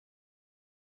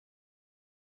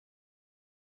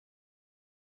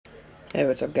Hey,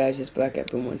 what's up, guys? It's Black at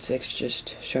Boom16,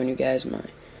 just showing you guys my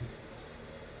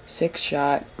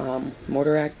 6-shot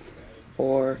mortar rack,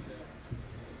 or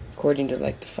according to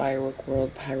like the firework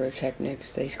world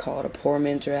pyrotechnics, they call it a poor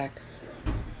man's rack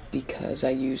because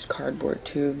I used cardboard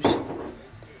tubes.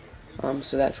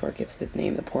 So that's where it gets the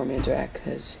name the poor man's rack,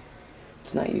 because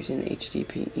it's not using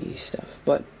HDPE stuff.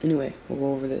 But anyway, we'll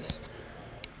go over this.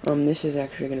 This is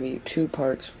actually going to be 2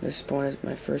 parts. This one is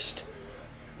my first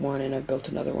one, and I built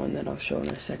another one that I'll show in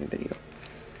a second video.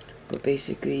 But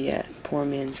basically, yeah, poor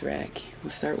man's rack. We'll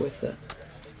start with the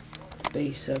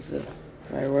base of the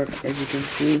firework. As you can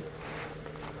see,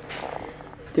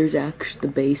 there's actually the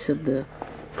base of the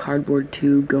cardboard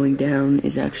tube going down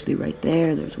is actually right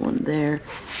there. There's one there,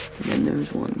 and then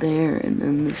there's one there, and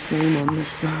then the same on the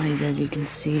side, as you can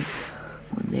see,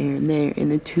 one there and there.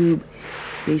 And the tube,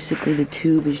 basically the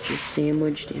tube is just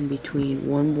sandwiched in between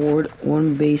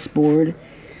one baseboard.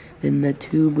 Then the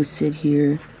tube would sit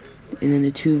here, and then the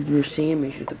tubes were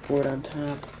sandwiched with the board on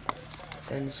top,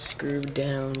 then screwed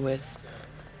down with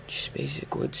just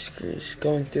basic wood screws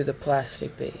going through the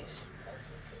plastic base.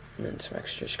 And then some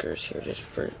extra screws here just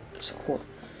for support.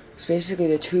 So basically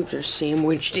the tubes are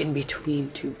sandwiched in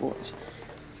between 2 boards.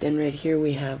 Then right here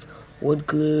we have wood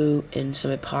glue and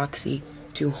some epoxy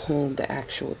to hold the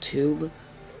actual tube,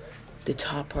 the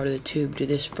top part of the tube, to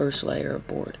this first layer of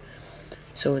board.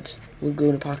 So it's wood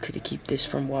glue and epoxy to keep this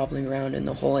from wobbling around in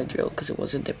the hole I drilled, because it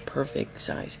wasn't the perfect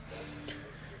size.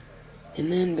 And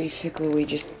then basically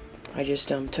I just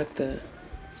took the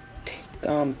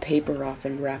paper off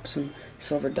and wrapped some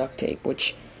silver duct tape,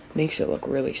 which makes it look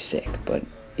really sick, but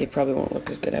it probably won't look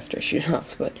as good after I shoot it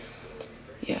off. But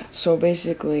yeah, so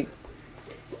basically,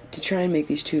 to try and make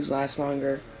these tubes last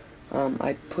longer,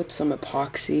 I put some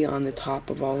epoxy on the top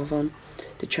of all of them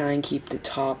to try and keep the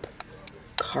top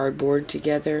cardboard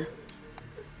together,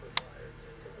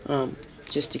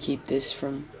 just to keep this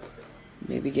from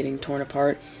maybe getting torn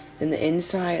apart. Then the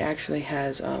inside actually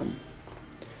has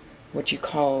what you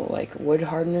call like wood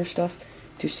hardener stuff,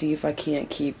 to see if I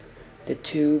can't keep the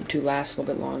tube to last a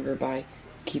little bit longer by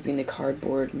keeping the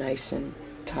cardboard nice and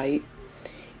tight.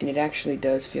 And it actually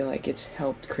does feel like it's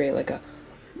helped create like a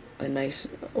nice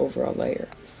overall layer.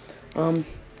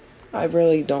 I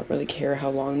really don't care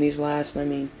how long these last. I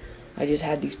mean, I just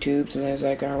had these tubes, and I was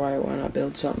like, alright, why not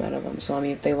build something out of them? So, I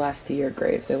mean, if they last a year,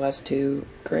 great. If they last 2,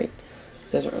 great.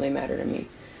 It doesn't really matter to me,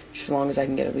 just as long as I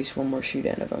can get at least one more shoot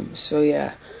out of them. So,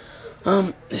 yeah.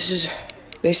 This is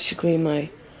basically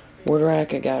my wood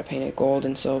rack. I got it painted gold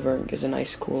and silver. It gives a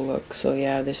nice, cool look. So,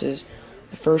 yeah, this is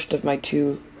the first of my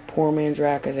 2 poor man's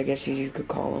rack, as I guess you could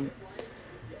call them.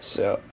 So